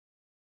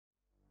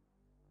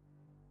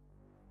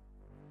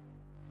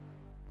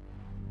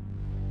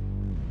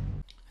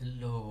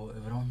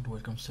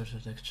welcome to the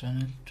Tech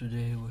channel.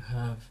 Today we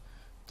have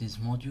this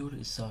module.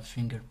 It's a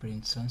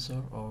fingerprint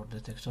sensor or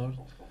detector.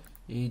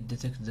 It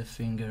detects the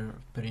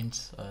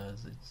fingerprints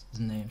as its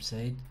name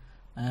said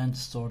and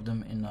store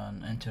them in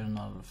an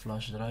internal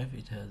flash drive.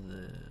 It has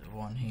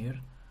one here,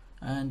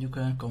 and you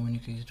can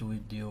communicate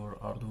with your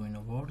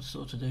Arduino board.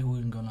 So today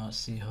we're gonna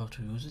see how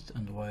to use it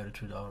and wire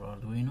it with our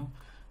Arduino.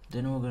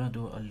 Then we're gonna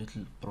do a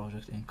little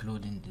project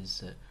including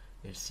this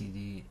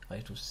LCD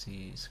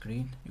I2C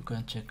screen. You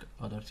can check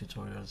other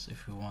tutorials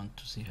if you want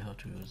to see how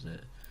to use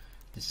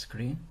this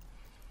screen.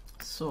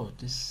 So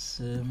this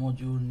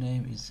module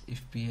name is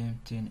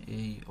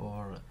FPM10A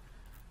or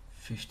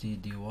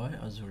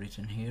 50DY as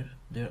written here.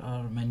 There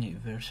are many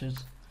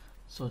versions,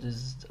 so this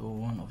is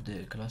one of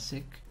the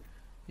classic.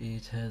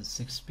 It has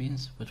 6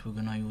 pins, but we're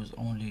gonna use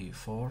only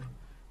 4.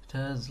 It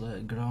has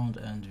ground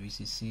and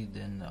VCC,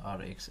 then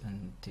RX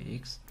and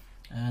TX.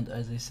 And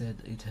as I said,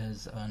 it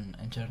has an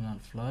internal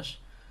flash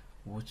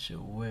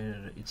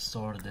where it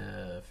stores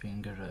the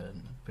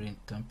fingerprint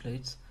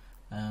templates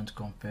and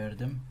compare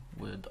them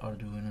with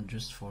Arduino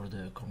just for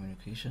the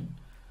communication.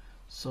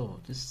 So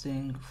this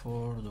thing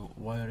for the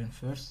wiring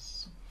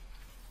first,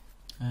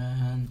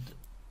 and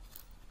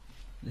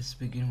let's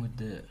begin with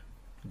the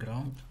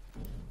ground.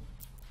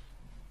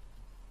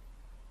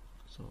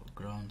 So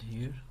ground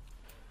here,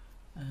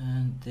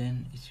 and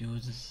then it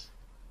uses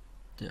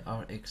the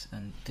RX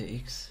and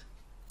TX.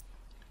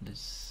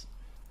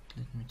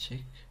 Let me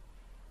check.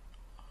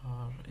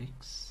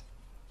 RX.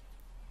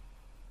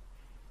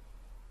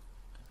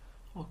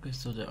 Okay,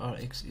 so the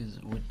RX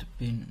is with the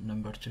pin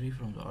number 3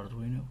 from the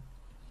Arduino,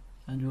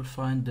 and you'll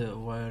find the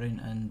wiring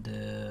and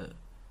the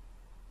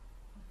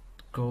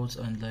codes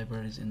and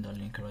libraries in the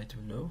link right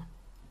below.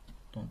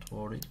 Don't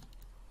worry.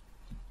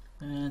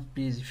 And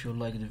please, if you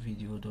like the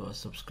video, do a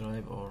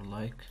subscribe or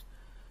like,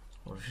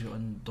 or if you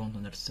don't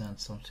understand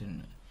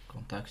something,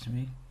 contact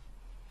me.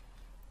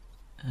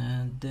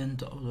 And then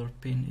the other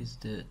pin is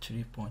the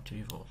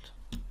 3.3 volt.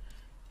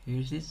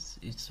 Here it is.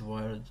 It's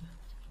wired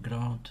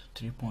ground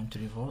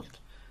 3.3 volt,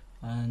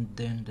 and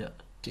then the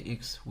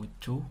TX with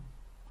 2,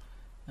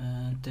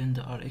 and then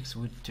the RX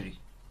with 3.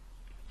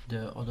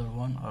 The other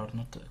one are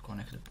not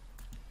connected.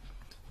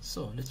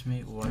 So let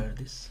me wire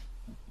this.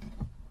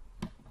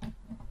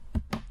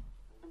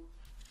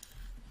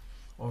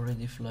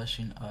 Already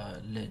flashing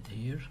a LED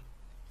here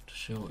to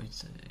show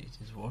it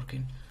is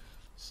working.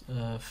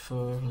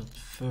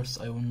 First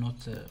I will not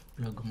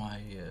plug my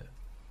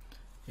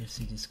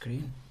LCD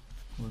screen.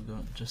 We're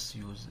going to just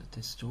use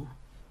this too.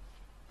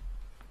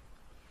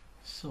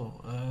 So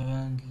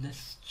and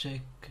let's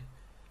check.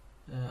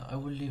 I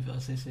will leave,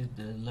 as I said,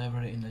 the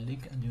library in the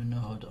link, and you know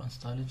how to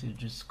install it. You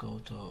just go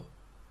to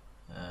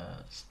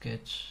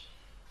sketch,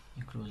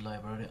 include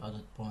library,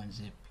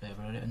 added.zip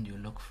library, and you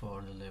look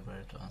for the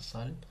library to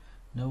install it.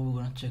 Now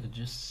we're gonna check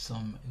just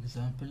some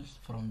examples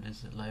from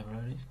this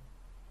library.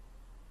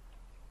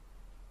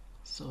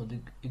 So the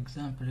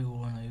example you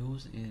wanna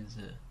use is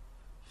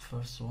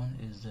first one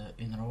is the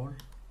enroll.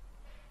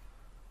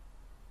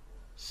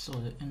 So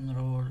the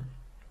enroll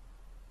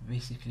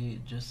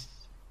basically just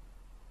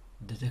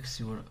detects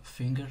your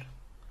finger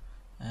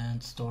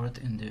and store it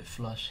in the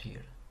flash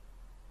here.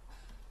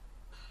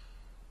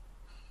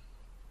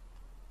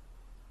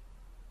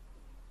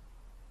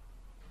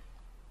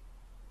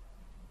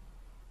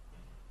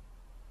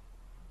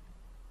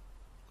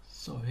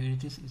 So here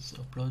it is, it's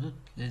uploaded.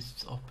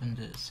 Let's open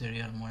the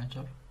serial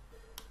monitor.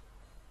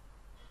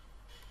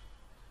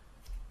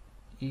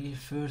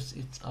 First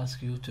it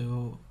asks you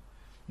to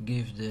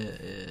give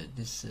the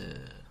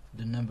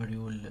the number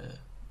you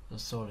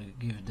will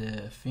give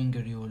the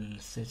finger you will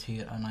set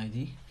here an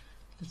ID.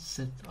 Let's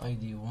set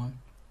ID 1,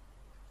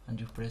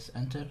 and you press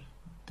enter.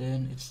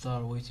 Then it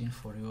starts waiting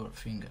for your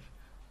finger.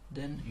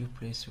 Then you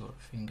place your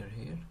finger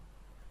here.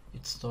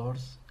 It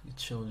stores. It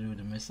shows you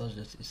the message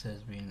that it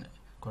has been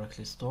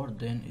correctly stored.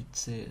 Then it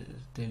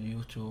tell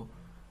you to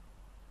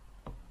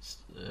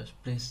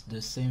place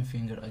the same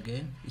finger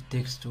again. It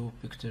takes 2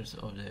 pictures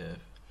of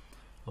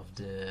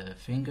the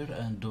finger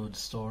and do the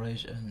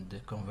storage and the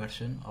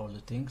conversion, all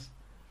the things.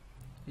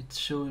 It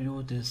shows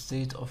you the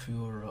state of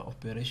your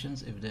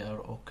operations, if they are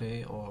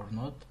okay or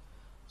not.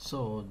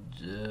 So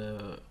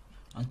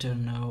until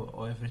now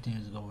everything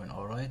is going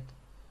alright.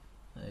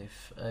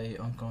 If I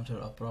encounter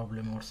a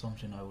problem or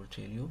something, I will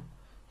tell you.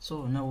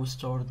 So now we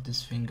store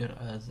this finger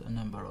as a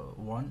number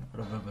 1,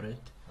 remember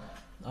it.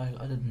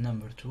 I'll add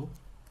number 2.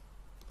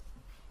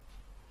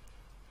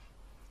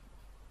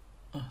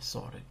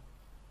 Sorry.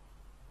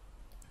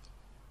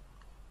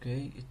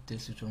 Okay, it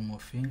tells you to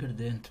move finger,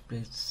 then to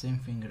place the same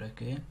finger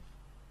again.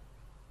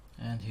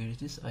 And here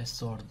it is, I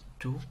stored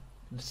 2.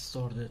 Let's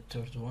store the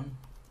third one.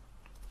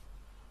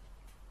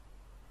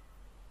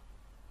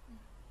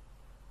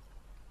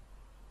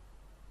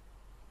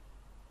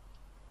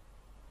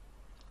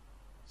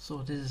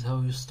 So this is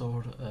how you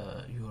store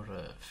your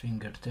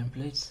finger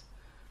templates.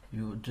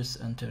 You just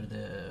enter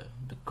the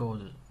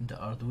code in the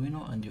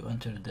Arduino, and you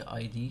enter the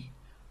ID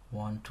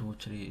 1, 2,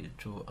 3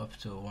 to up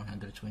to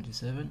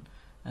 127,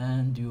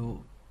 and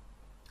you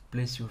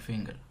place your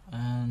finger,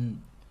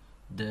 and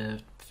the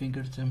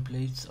finger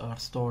templates are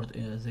stored,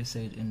 as I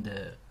said, in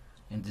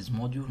this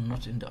module,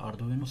 not in the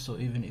Arduino. So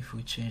even if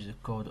we change the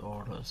code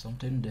or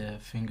something, the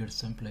finger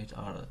template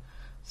are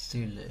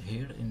still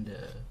here in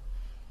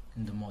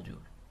the module.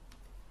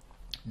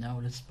 Now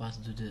let's pass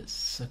to the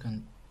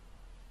second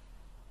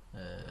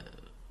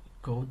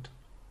code,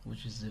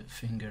 which is the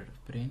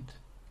fingerprint.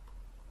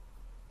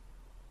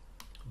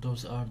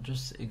 Those are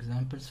just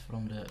examples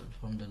from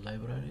the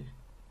library.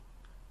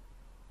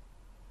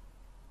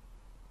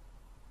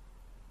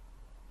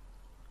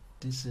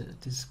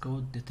 This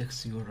code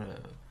detects your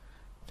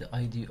the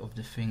ID of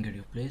the finger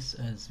you place.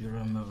 As you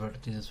remember,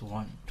 this is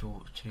 1,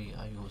 2, 3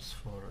 I use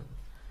for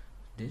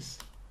this.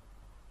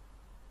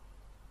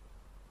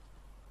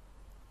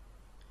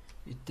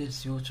 It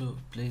tells you to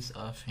place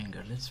a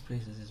finger. Let's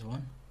place this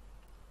one,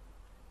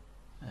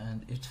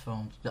 and it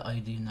found the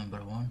ID number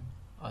 1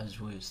 as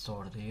we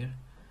stored here,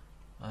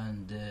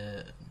 and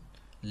the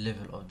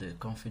level of the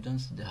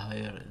confidence, the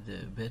higher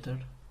the better.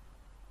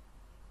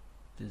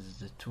 This is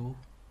the 2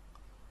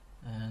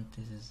 and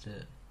this is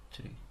the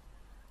 3,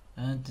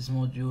 and this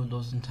module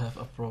doesn't have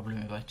a problem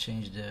if I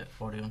change the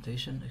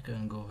orientation. I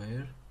can go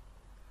here,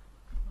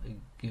 it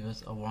give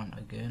us a 1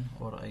 again,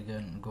 or I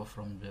can go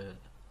from the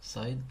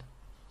side.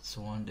 It's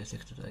 1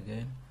 detected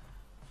again,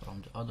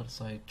 from the other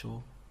side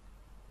too.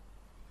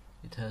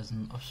 It has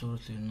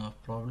absolutely no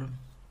problem.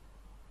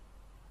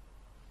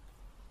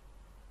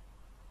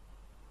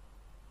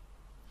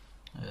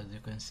 As you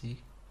can see,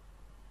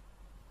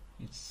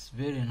 it's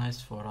very nice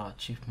for a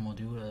cheap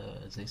module.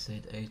 As I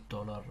said,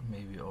 $8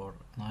 maybe, or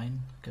 9,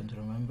 can't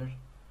remember.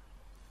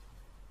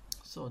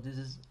 So this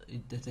is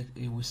it.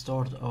 We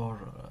stored our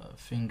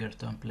finger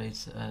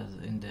templates as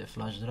in the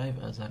flash drive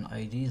as an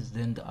IDs.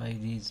 Then the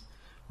IDs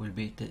will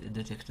be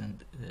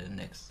detected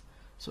next.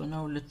 So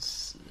now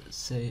let's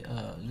say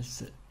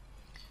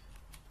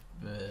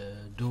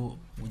do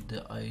with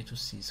the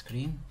I2C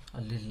screen a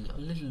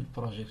little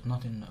project,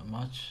 nothing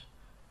much.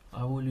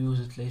 I will use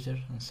it later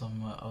in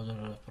some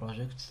other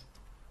projects.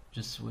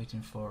 Just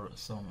waiting for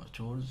some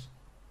tools.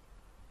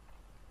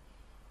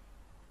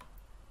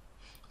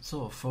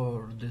 So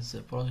for this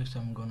project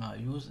I'm gonna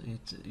use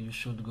it, you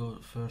should go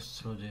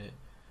first through the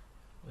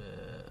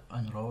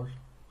unroll,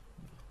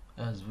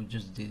 as we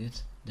just did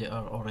it. They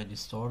are already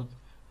stored.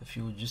 If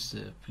you just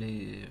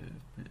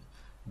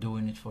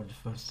doing it for the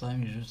first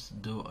time, you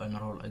just do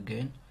unroll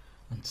again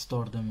and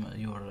store them,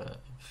 your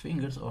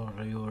fingers or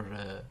your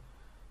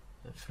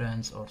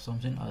friends or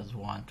something, as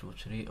 1, 2,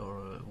 3,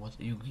 or what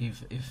you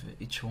give, if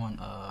each one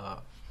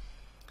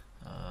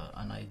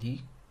an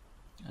ID.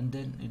 And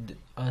then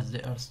as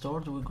they are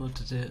stored, we go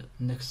to the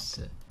next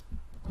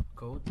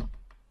code.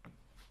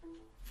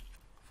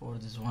 For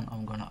this one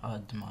I'm gonna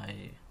add my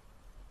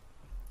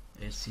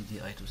LCD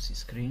I2C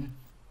screen.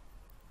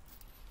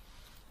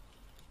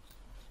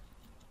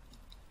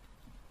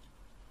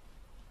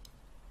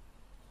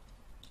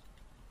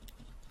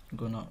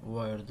 Gonna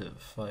wire the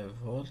 5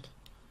 volt,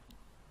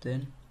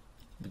 then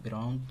the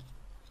ground,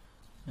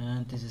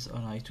 and this is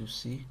an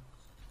I2C.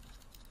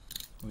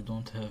 We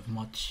don't have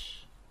much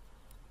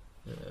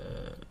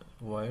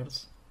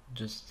wires,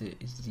 just the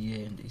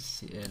SDA and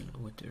SCL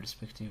with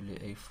respectively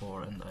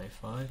A4 and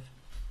I5,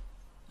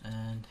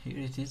 and here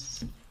it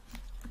is.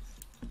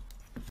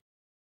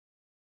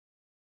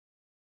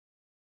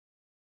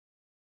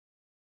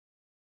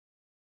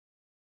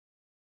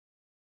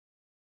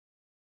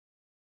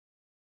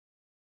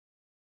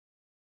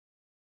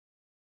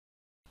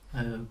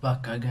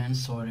 Back again,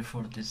 sorry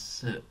for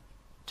this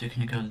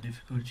technical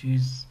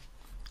difficulties.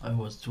 I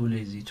was too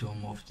lazy to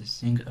move this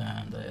thing,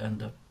 and I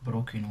end up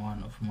broken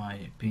one of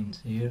my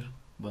pins here,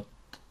 but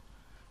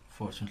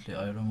fortunately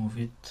I remove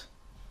it.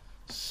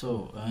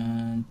 So,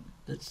 and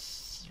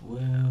that's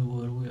where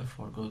we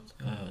forgot.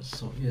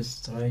 So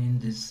yes, trying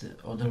this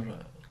other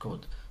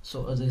code.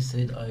 So as I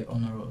said, I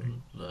unroll.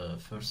 The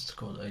first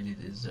code I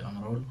did is the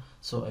unroll.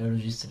 So I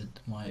registered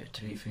my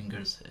 3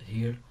 fingers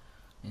here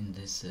in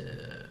this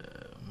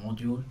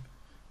module,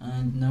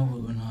 and now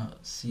we're gonna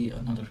see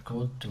another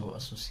code to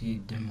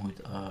associate them with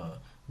a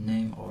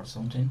name or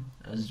something.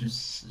 As you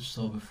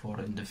saw before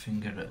in the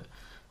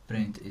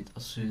fingerprint, it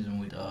associates them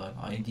with an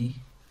ID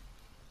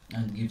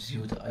and gives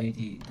you the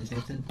ID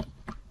detected.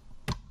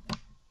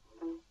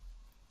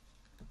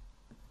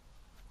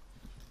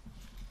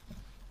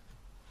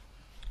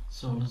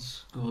 So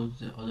let's go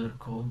to the other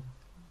code,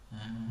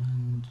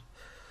 and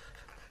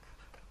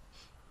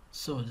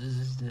so this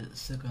is the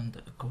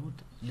second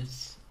code.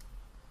 Let's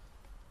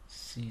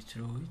see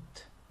through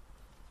it.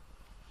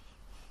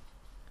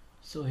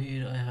 So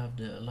here I have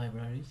the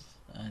libraries,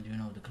 and you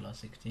know the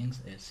classic things: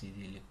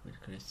 LCD,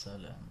 liquid crystal,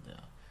 and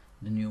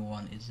the new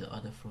one is the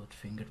Adafruit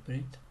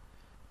Fingerprint.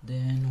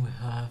 Then we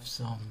have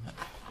some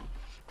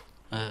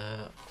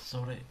then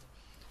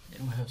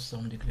we have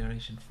some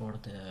declaration for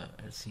the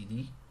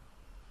LCD,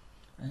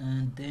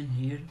 and then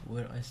here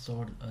where I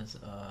stored as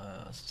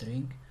a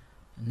string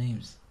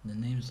names, the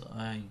names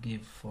I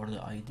give for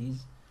the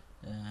IDs.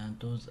 and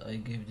those I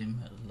gave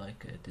them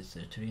these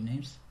three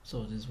names.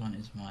 So this one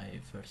is my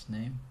first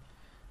name,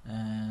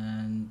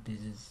 and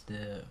this is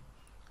the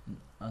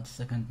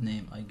second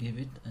name I gave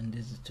it, and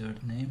this is the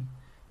third name.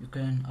 You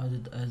can add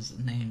it as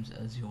names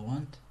as you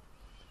want.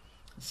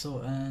 So,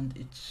 and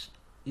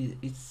each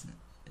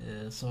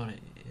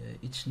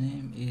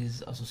name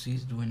is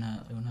associated with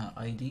an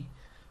ID.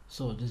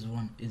 So this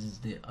one is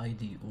the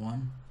ID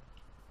 1,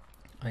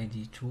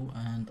 ID 2,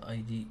 and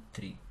ID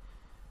 3.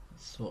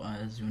 So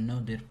as you know,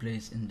 their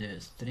place in the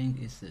string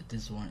is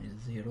this one is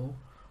 0,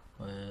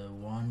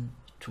 1,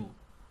 2.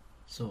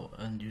 So,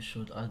 and you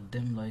should add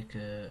them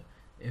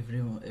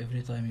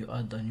every time you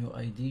add a new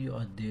ID, you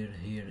add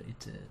here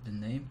the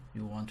name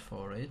you want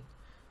for it.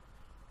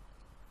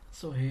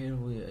 So here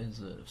we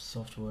is a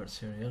software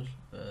serial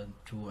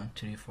 2 and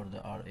 3 for the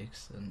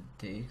RX and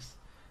TX,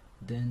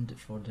 then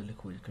for the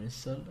liquid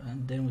crystal,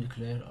 and then we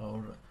declare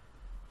our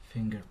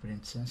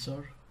fingerprint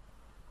sensor,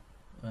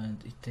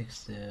 and it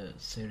takes the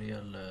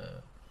serial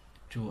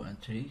 2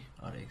 and 3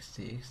 RX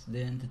TX.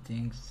 Then the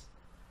things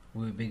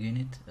we begin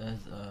it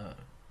as a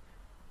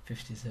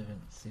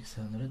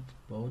 57600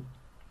 baud,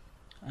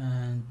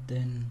 and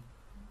then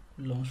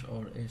launch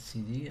our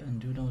LCD,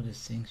 and you know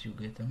these things, you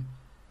get them.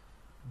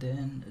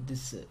 Then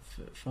this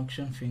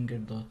function finger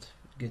dot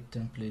get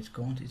template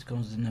count, it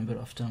counts the number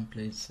of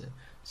templates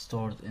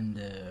stored in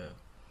the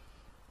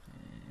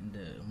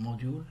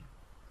module,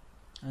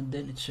 and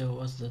then it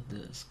shows us that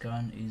the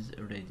scan is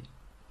ready.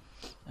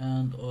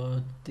 And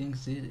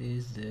things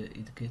is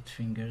it get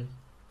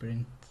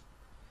fingerprint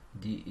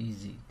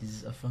DEZ. This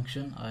is a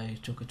function I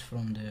took it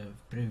from the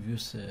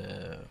previous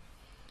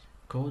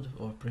code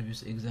or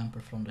previous example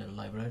from the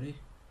library,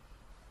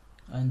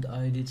 and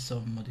I did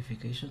some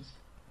modifications.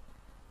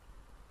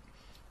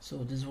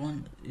 So this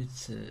one,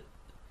 it's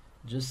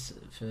just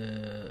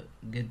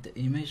get the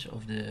image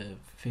of the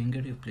finger,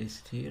 you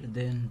place it here,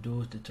 then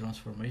do the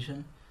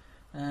transformation,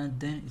 and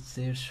then it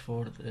search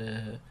for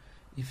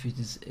if it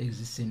is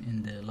existing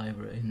in the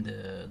library, in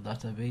the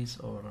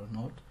database or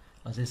not.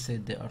 As I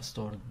said, they are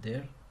stored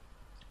there.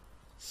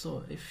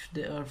 So if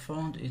they are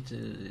found, it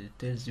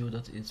tells you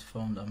that it's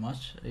found a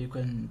match. You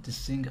can,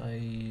 this thing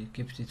I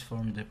kept it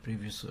from the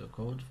previous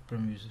code,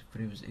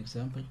 previous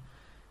example.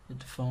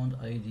 It found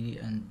ID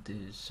and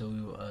show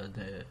you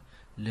the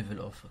level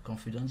of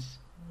confidence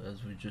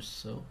as we just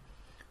saw.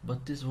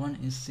 But this one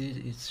instead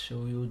it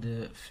show you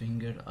the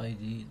finger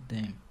ID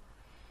name.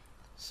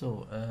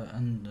 So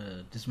and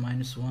this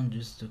 -1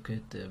 just to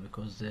get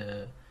because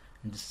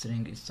in the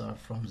string it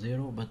starts from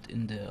 0, but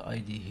in the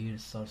ID here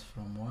it starts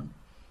from 1.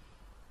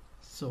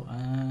 So,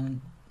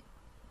 and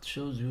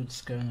shows you the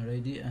scan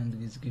ready, and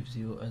this gives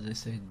you, as I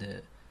said,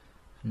 the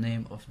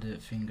name of the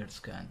finger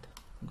scanned.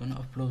 I'm gonna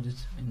upload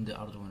it in the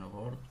Arduino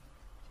board.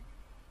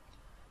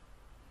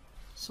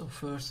 So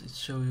first it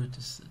shows you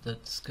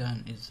that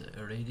scan is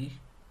ready.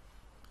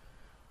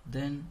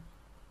 Then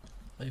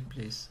I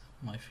place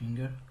my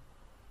finger.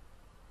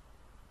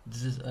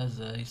 This is,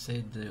 as I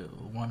said, the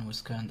one we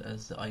scanned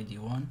as the ID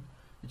 1.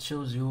 It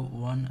shows you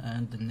 1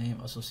 and the name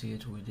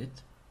associated with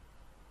it.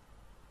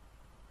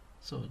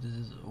 So this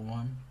is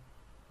 1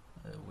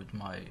 with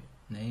my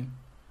name,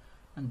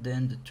 and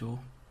then the 2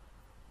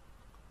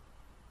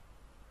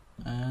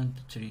 and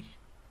 3.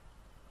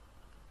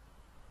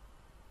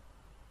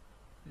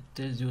 It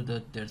tells you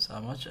that there's a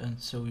match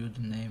and show you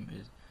the name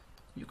is.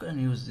 You can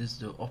use this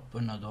to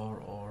open a door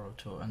or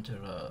to enter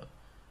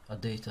a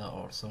data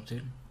or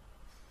something.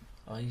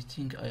 I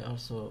think I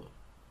also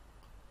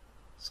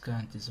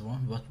scanned this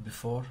one, but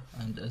before,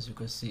 and as you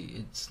can see,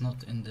 it's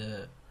not in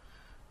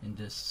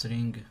the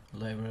string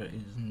library,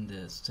 is in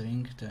the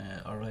string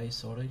array,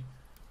 sorry.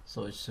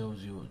 So it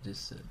shows you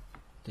these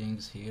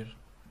things here,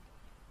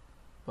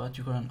 but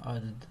you can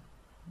add it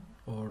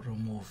or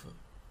remove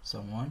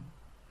someone.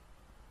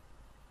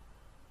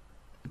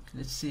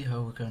 Let's see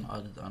how we can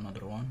add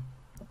another one.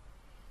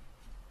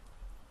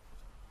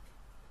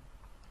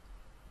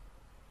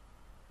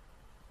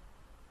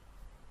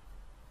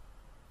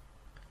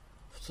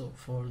 So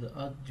for the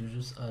add, you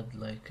just add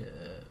like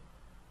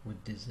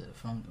with this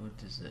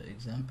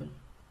example,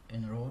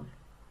 enroll.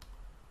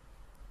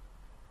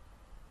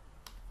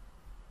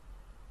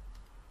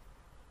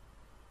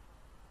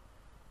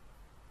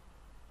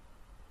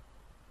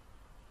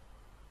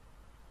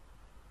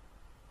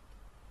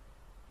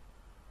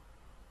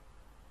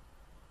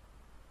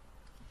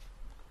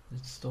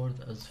 Let's store it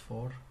as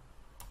 4,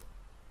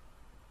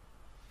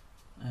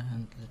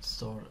 and let's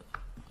store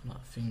a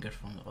finger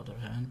from the other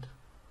hand.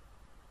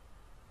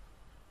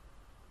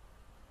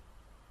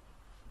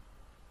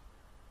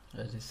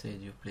 As I said,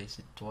 you place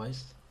it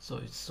twice, so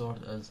it's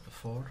stored as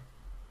 4.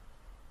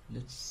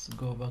 Let's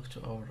go back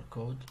to our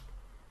code.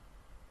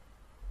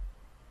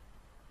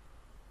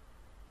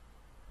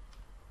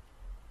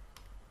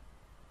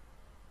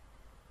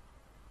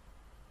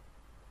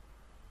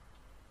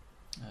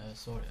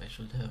 Sorry, I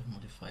should have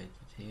modified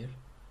it here.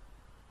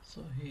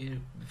 So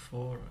here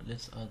before,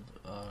 let's add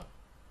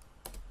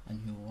a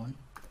new one.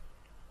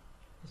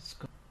 Let's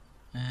go.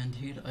 and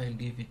here I'll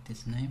give it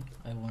this name.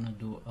 I wanna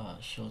do a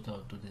shout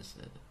out to this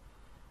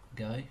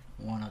guy,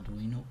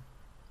 WannaDuino.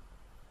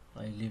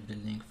 I leave the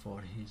link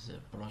for his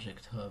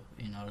project hub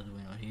in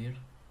Arduino here.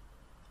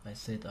 I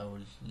said I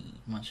will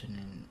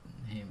mention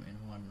him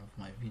in one of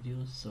my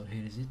videos, so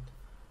here is it,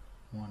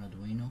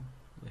 WannaDuino.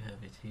 We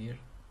have it here,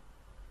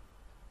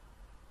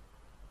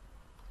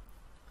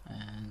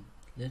 and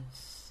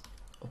let's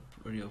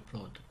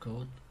re-upload the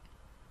code.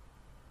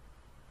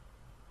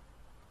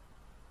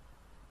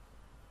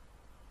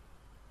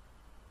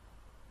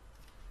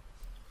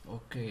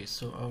 Okay,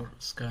 so our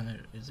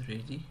scanner is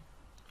ready.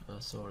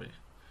 Sorry,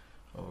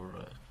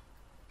 our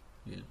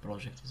little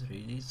project is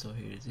ready, so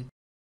here is it.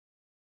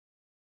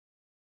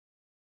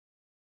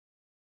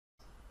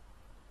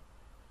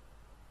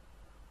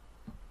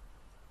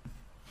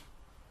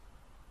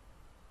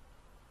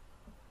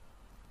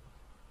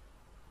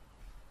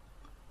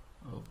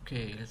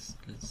 Okay,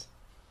 let's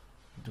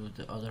do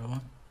the other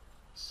one.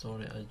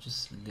 Sorry, I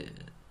just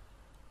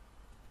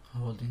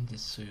holding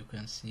this so you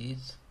can see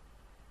it.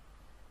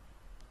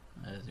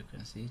 As you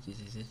can see, this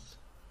is it.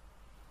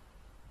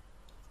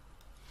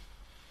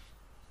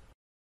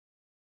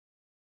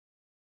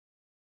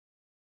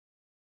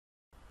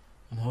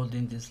 I'm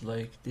holding this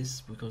like this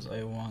because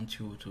I want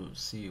you to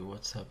see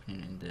what's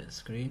happening in the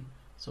screen.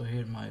 So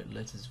here my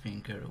latest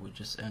finger we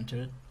just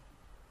entered.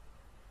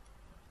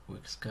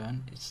 Quick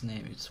scan, its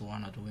name is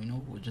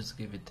WannaDuino. We just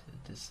give it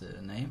this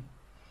name.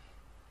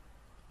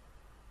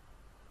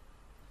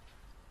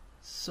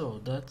 So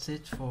that's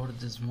it for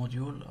this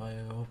module.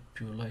 I hope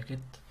you like it.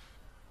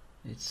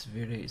 It's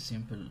very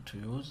simple to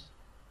use,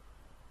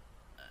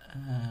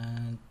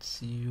 and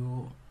see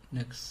you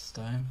next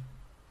time.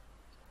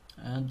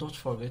 And don't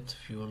forget,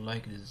 if you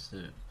like this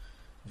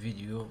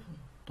video,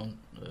 don't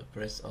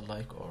press a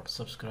like or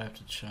subscribe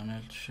to the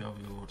channel to show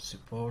your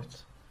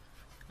support,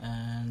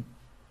 and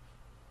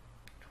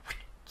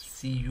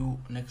see you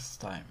next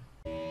time.